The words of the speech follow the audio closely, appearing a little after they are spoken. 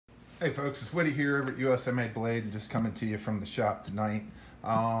Hey folks, it's Woody here over at USA Made Blade and just coming to you from the shop tonight.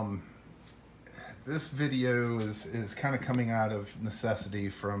 This video is kind of coming out of necessity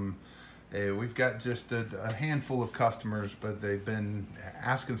from, we've got just a handful of customers, but they've been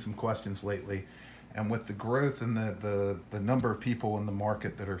asking some questions lately. And with the growth and the number of people in the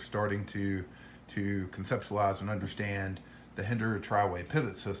market that are starting to conceptualize and understand the Hinderer tri-way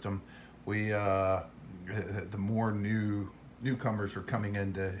pivot system, the more newcomers are coming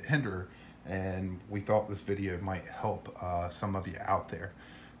into Hinderer, and we thought this video might help some of you out there.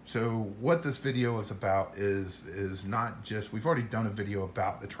 So what this video is about is not just, we've already done a video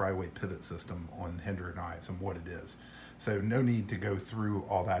about the tri-way pivot system on Hinderer knives and what it is. So no need to go through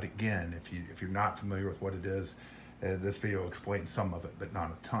all that again. If you're not familiar with what it is, this video explains some of it, but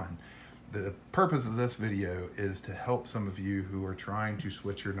not a ton. The purpose of this video is to help some of you who are trying to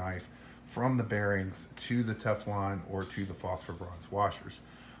switch your knife from the bearings to the Teflon or to the phosphor bronze washers.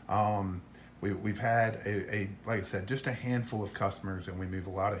 We've had like I said, just a handful of customers, and we move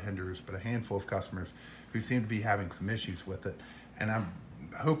a lot of Hinderers, but a handful of customers who seem to be having some issues with it. And I'm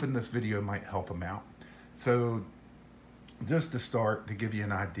hoping this video might help them out. So just to start, to give you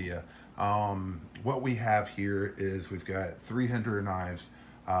an idea, what we have here is we've got 3 Hinderer knives.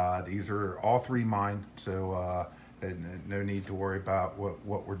 These are all 3 mine, so no need to worry about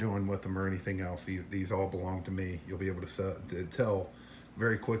what we're doing with them or anything else. These all belong to me. You'll be able to tell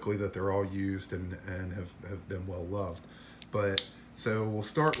very quickly that they're all used and have been well loved. But so we'll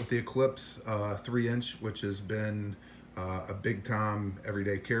start with the Eclipse 3-inch, which has been a big time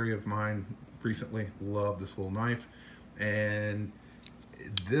everyday carry of mine recently. Love this little knife. And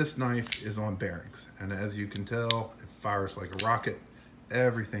this knife is on bearings, and as you can tell, it fires like a rocket.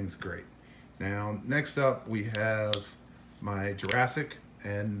 Everything's great. Now, next up we have my Jurassic,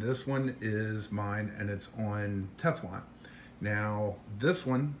 and this one is mine, and it's on Teflon. Now, this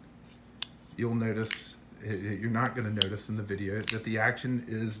one, you'll notice, you're not going to notice in the video that the action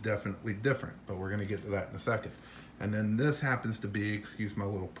is definitely different, but we're going to get to that in a second. And then this happens to be, excuse my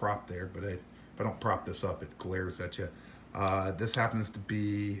little prop there, but if I don't prop this up, it glares at you. This happens to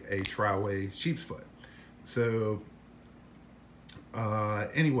be a tri-way sheep's foot. So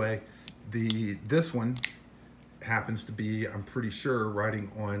anyway, this one happens to be, I'm pretty sure,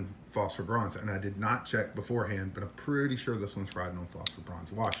 riding on phosphor bronze, and I did not check beforehand, but I'm pretty sure this one's riding on phosphor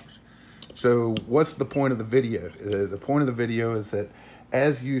bronze washers. So what's the point of the video? The point of the video is that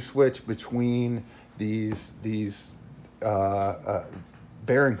as you switch between these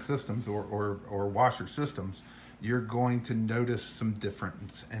bearing systems or washer systems, you're going to notice some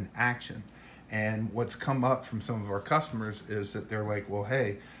difference in action. And what's come up from some of our customers is that they're like, well,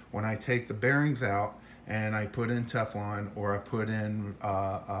 hey, when I take the bearings out and I put in Teflon or I put in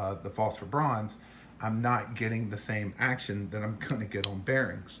the phosphor bronze, I'm not getting the same action that I'm gonna get on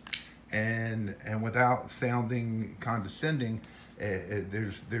bearings. And without sounding condescending,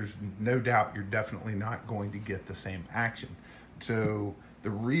 there's no doubt you're definitely not going to get the same action. So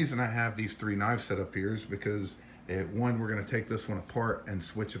the reason I have these 3 knives set up here is because one, we're going to take this one apart and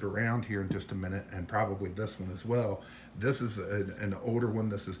switch it around here in just a minute, and probably this one as well. This is an older one.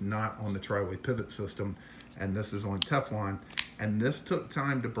 This is not on the tri-way pivot system, and this is on Teflon, and this took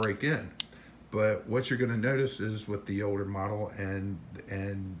time to break in. But what you're going to notice is with the older model and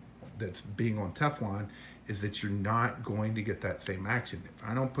that's being on Teflon is that you're not going to get that same action. If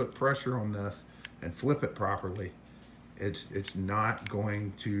I don't put pressure on this and flip it properly, it's not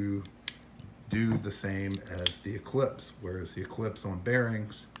going to do the same as the Eclipse, whereas the Eclipse on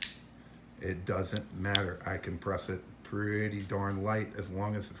bearings, it doesn't matter. I can press it pretty darn light. As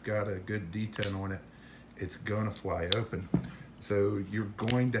long as it's got a good detent on it, it's gonna fly open. So you're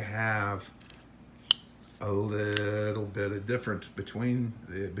going to have a little bit of difference between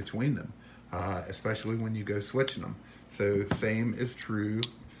them, especially when you go switching them. So same is true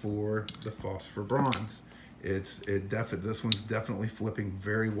for the phosphor bronze. This one's definitely flipping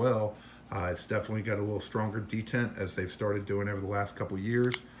very well. It's definitely got a little stronger detent as they've started doing over the last couple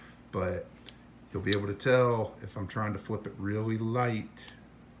years, but you'll be able to tell if I'm trying to flip it really light.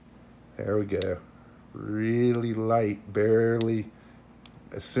 There we go. Really light, barely.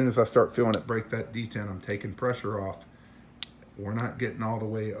 As soon as I start feeling it break that detent, I'm taking pressure off. We're not getting all the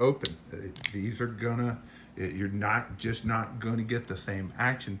way open. These are you're just not gonna get the same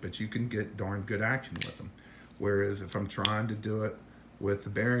action, but you can get darn good action with them. Whereas if I'm trying to do it with the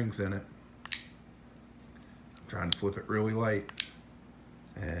bearings in it, trying to flip it really light,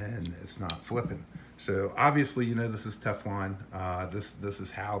 and it's not flipping. So obviously, you know, this is Teflon. This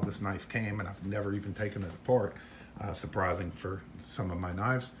is how this knife came, and I've never even taken it apart. Surprising for some of my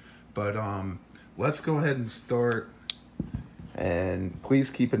knives. But let's go ahead and start And please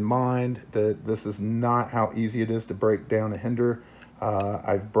keep in mind that this is not how easy it is to break down a Hinderer.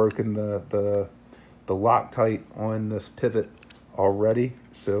 I've broken the Loctite on this pivot already.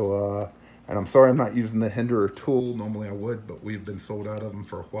 So, and I'm sorry I'm not using the Hinderer tool. Normally I would, but we've been sold out of them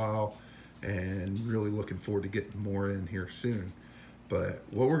for a while and really looking forward to getting more in here soon. But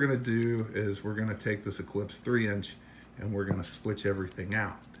what we're gonna do is we're gonna take this Eclipse 3-inch and we're gonna switch everything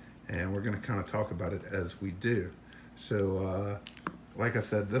out. And we're gonna kind of talk about it as we do. So, like I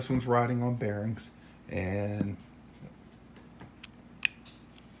said, this one's riding on bearings, and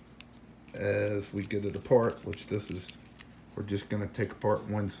as we get it apart, which this is, we're just gonna take apart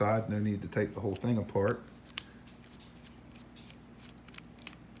one side, no need to take the whole thing apart.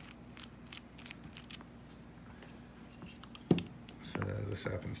 So this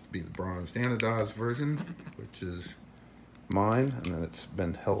happens to be the bronze anodized version, which is mine, and it's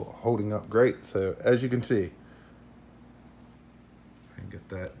been holding up great. So as you can see, I can get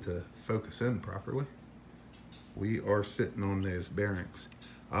that to focus in properly. We are sitting on those bearings.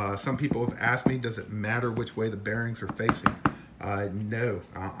 Some people have asked me, does it matter which way the bearings are facing? No,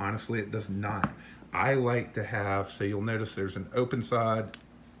 honestly, it does not. I like to have, so you'll notice there's an open side,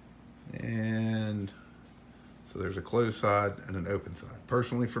 and so there's a closed side and an open side.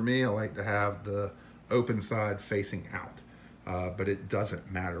 Personally, for me, I like to have the open side facing out, but it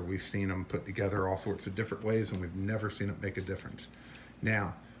doesn't matter. We've seen them put together all sorts of different ways, and we've never seen it make a difference.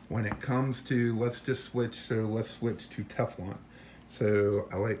 Now, when it comes to, let's switch to Teflon. So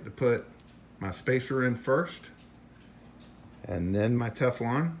I like to put my spacer in first and then my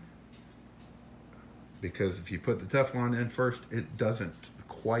Teflon, because if you put the Teflon in first, it doesn't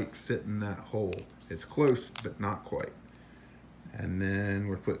quite fit in that hole. It's close, but not quite. And then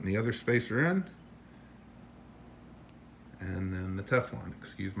we're putting the other spacer in, and then the Teflon.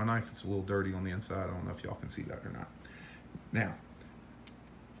 Excuse my knife, it's a little dirty on the inside. I don't know if y'all can see that or not. Now,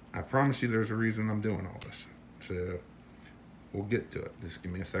 I promise you there's a reason I'm doing all this. So we'll get to it. Just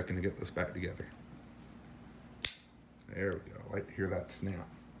give me a second to get this back together. There we go. I like to hear that snap.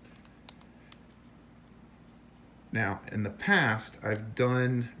 Now, in the past, I've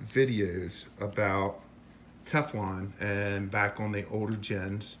done videos about Teflon and back on the older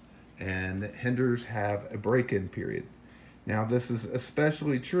gens, and that Hinderers have a break-in period. Now, this is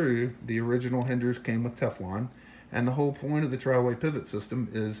especially true. The original Hinderers came with Teflon, and the whole point of the tri-way pivot system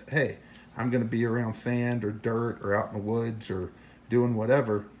is, hey, I'm going to be around sand or dirt or out in the woods or doing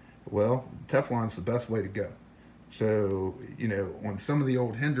whatever. Well, Teflon's the best way to go. So, you know, on some of the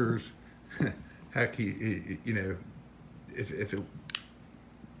old Hinderers, heck, you know, if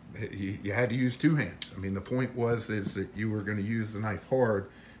you had to use two hands. I mean, the point is that you were going to use the knife hard.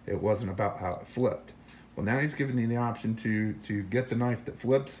 It wasn't about how it flipped. Well, now he's giving you the option to get the knife that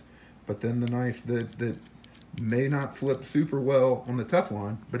flips, but then the knife that may not flip super well on the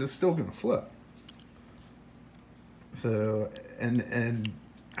Teflon, but it's still going to flip. So, and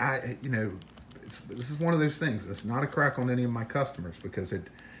I, you know, this is one of those things. It's not a crack on any of my customers, because it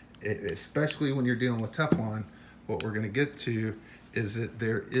especially when you're dealing with Teflon, what we're going to get to is that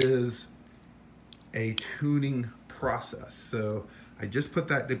there is a tuning process. So I just put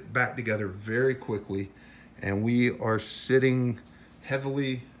that back together very quickly, and we are sitting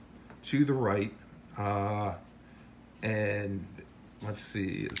heavily to the right. And let's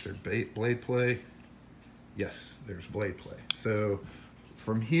see, is there blade play? Yes, there's blade play. So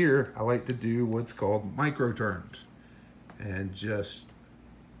from here, I like to do what's called micro turns, and just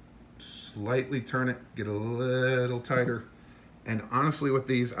slightly turn it, get a little tighter. And honestly, with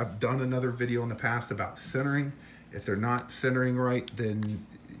these, I've done another video in the past about centering. If they're not centering right, then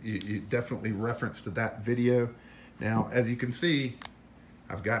you definitely reference to that video. Now, as you can see,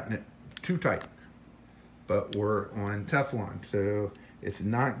 I've gotten it too tight, but we're on Teflon, so it's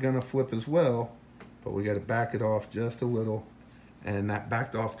not gonna flip as well, but we gotta back it off just a little. And that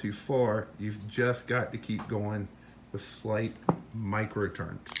backed off too far, you've just got to keep going with slight micro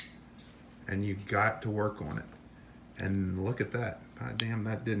turns, and you got to work on it. And look at that. God damn,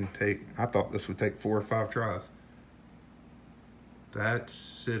 that didn't take, I thought this would take 4 or 5 tries. That's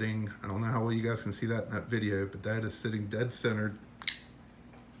sitting, I don't know how well you guys can see that in that video, but that is sitting dead centered.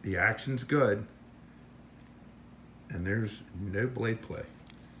 The action's good, and there's no blade play.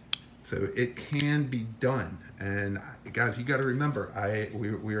 So it can be done. And guys, you got to remember,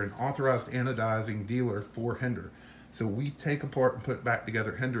 we're an authorized anodizing dealer for Hinderer. So we take apart and put back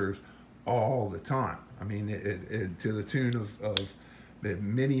together Hinderers all the time. I mean, to the tune of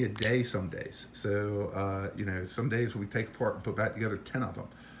many a day some days. So, you know, some days we take apart and put back together 10 of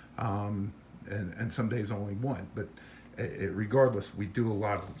them. And some days only 1. But regardless, we do a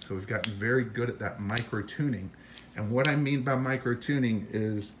lot of them. So we've gotten very good at that micro tuning. And what I mean by micro tuning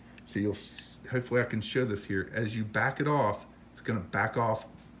is, so hopefully I can show this here, as you back it off, it's gonna back off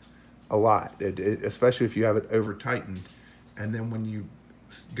a lot, especially if you have it over tightened. And then when you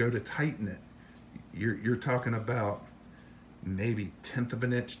go to tighten it, you're talking about maybe 1/10 of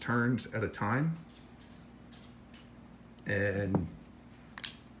an inch turns at a time. And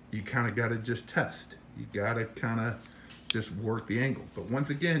you kind of got to just test. You got to kind of just work the angle. But once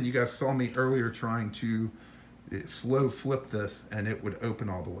again, you guys saw me earlier trying to slow flip this and it would open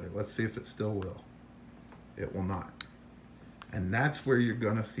all the way. Let's see if it still will. It will not. And that's where you're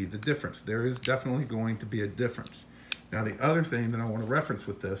going to see the difference. There is definitely going to be a difference. Now, the other thing that I want to reference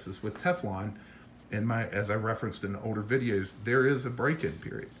with this is with Teflon, as I referenced in older videos, there is a break-in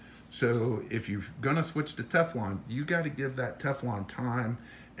period. So if you're gonna switch to Teflon, you got to give that Teflon time,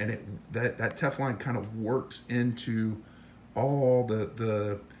 and that Teflon kind of works into all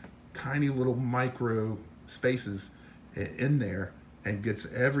the tiny little micro spaces in there and gets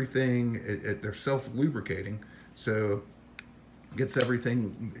everything. They're self-lubricating, so gets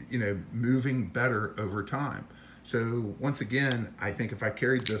everything, you know, moving better over time. So once again, I think if I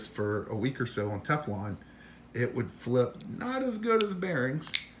carried this for a week or so on Teflon, it would flip not as good as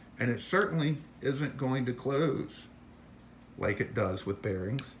bearings, and it certainly isn't going to close like it does with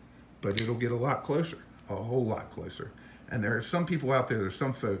bearings, but it'll get a lot closer, a whole lot closer. And there are some people out there, there's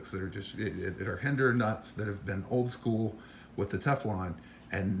some folks that are just, that are Hinderer nuts that have been old school with the Teflon,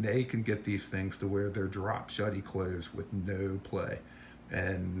 and they can get these things to where they're drop shutty close with no play.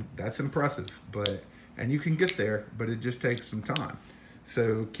 And that's impressive, and you can get there, but it just takes some time.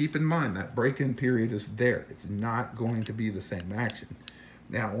 So keep in mind that break-in period is there. It's not going to be the same action.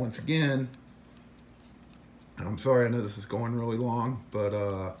 Now, once again, and I'm sorry, I know this is going really long, but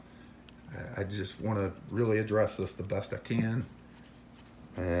I just want to really address this the best I can.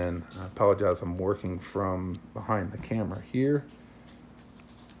 And I apologize, I'm working from behind the camera here.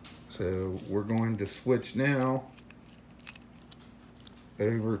 So we're going to switch now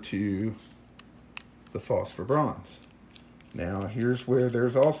over to the Phosphor bronze. Now, here's where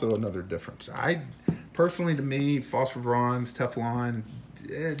there's also another difference. Personally, to me, Phosphor bronze, Teflon,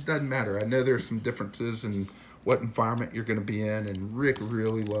 it doesn't matter. I know there's some differences in what environment you're going to be in, and Rick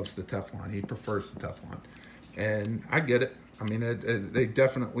really loves the Teflon. He prefers the Teflon, and I get it. I mean, they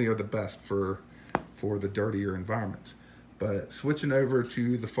definitely are the best for the dirtier environments. But switching over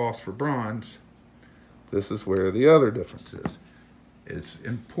to the Phosphor bronze, this is where the other difference is. It's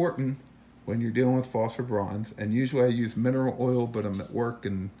important when you're dealing with Phosphor bronze, and usually I use mineral oil, but I'm at work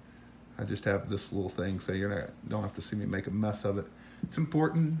and I just have this little thing, so don't have to see me make a mess of it. It's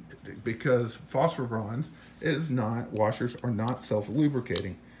important because Phosphor bronze washers are not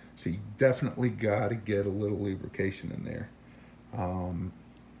self-lubricating, so you definitely got to get a little lubrication in there.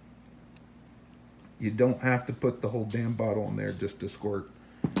 You don't have to put the whole damn bottle in there just to squirt.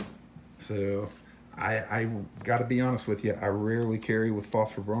 So I got to be honest with you, I rarely carry with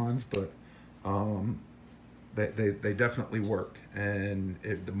Phosphor bronze, but they definitely work. And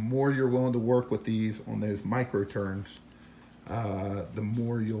the more you're willing to work with these on those micro turns, the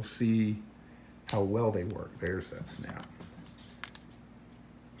more you'll see how well they work. There's that snap.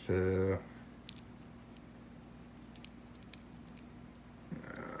 So,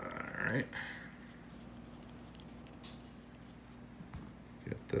 all right.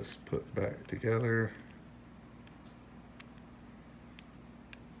 Get this put back together.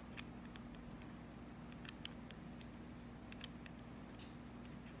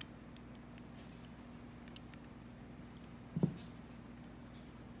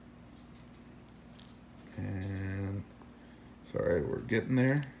 Sorry, we're getting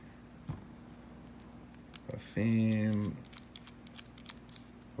there. I seem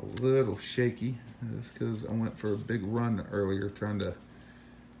a little shaky. That's because I went for a big run earlier trying to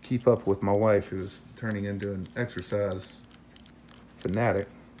keep up with my wife, who's turning into an exercise fanatic.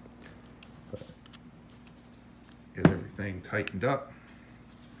 But get everything tightened up,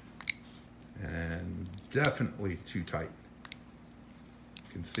 and definitely too tight.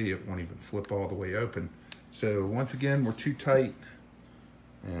 You can see it won't even flip all the way open. So once again, we're too tight,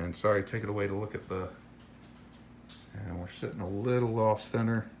 and sorry, take it away to look at and we're sitting a little off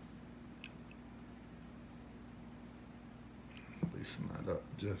center. Loosen that up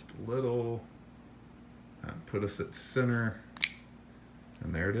just a little, and put us at center,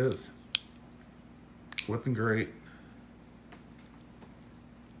 and there it is. Flipping great.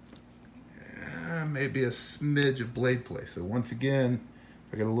 Yeah, maybe a smidge of blade play. So once again,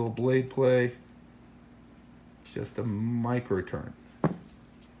 I got a little blade play. Just a micro turn. And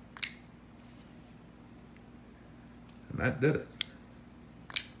that did it.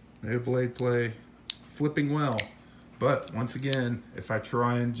 No blade play, flipping well. But once again, if I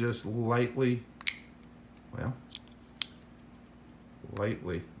try and just lightly, well,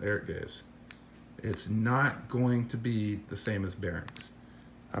 lightly, there it goes. It's not going to be the same as bearings.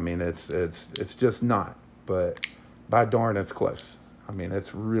 I mean, it's just not, but by darn, it's close. I mean,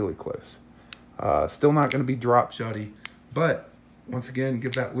 it's really close. Still not going to be drop shutty, but once again,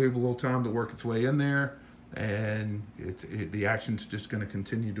 give that lube a little time to work its way in there, and the action's just going to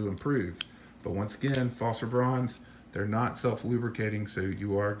continue to improve. But once again, Phosphor bronze, they're not self-lubricating, so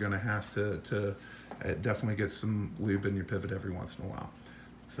you are going to have to definitely get some lube in your pivot every once in a while.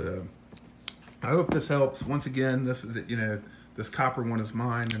 So I hope this helps. Once again, this copper one is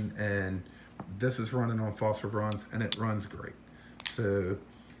mine, and this is running on Phosphor bronze, and it runs great. So,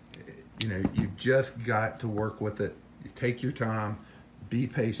 you've just got to work with it. You take your time, be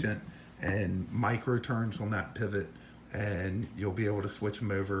patient, and micro turns on that pivot, and you'll be able to switch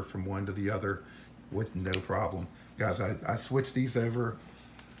them over from one to the other with no problem. Guys, I switch these over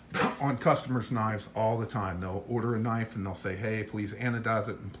on customers' knives all the time. They'll order a knife and they'll say, hey, please anodize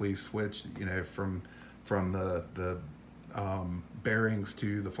it and please switch, from the bearings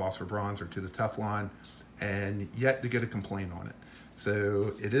to the Phosphor bronze or to the Teflon, and yet to get a complaint on it.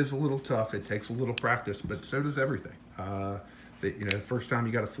 So it is a little tough. It takes a little practice, but so does everything. The first time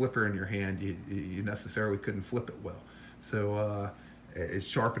you got a flipper in your hand, you necessarily couldn't flip it well. So it's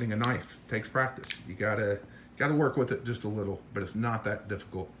sharpening a knife. It takes practice. You gotta work with it just a little, but it's not that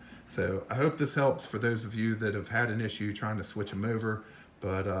difficult. So I hope this helps for those of you that have had an issue trying to switch them over.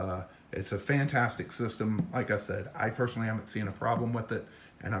 But it's a fantastic system. Like I said, I personally haven't seen a problem with it,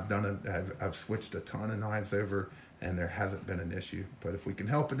 and I've switched a ton of knives over, and there hasn't been an issue. But if we can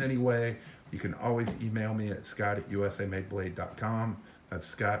help in any way, you can always email me at scott@usamadeblade.com. That's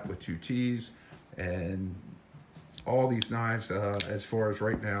Scott with 2 T's. And all these knives, as far as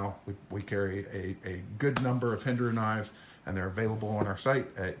right now, we carry a good number of Hinderer knives, and they're available on our site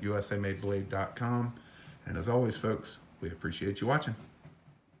at usamadeblade.com. And as always, folks, we appreciate you watching.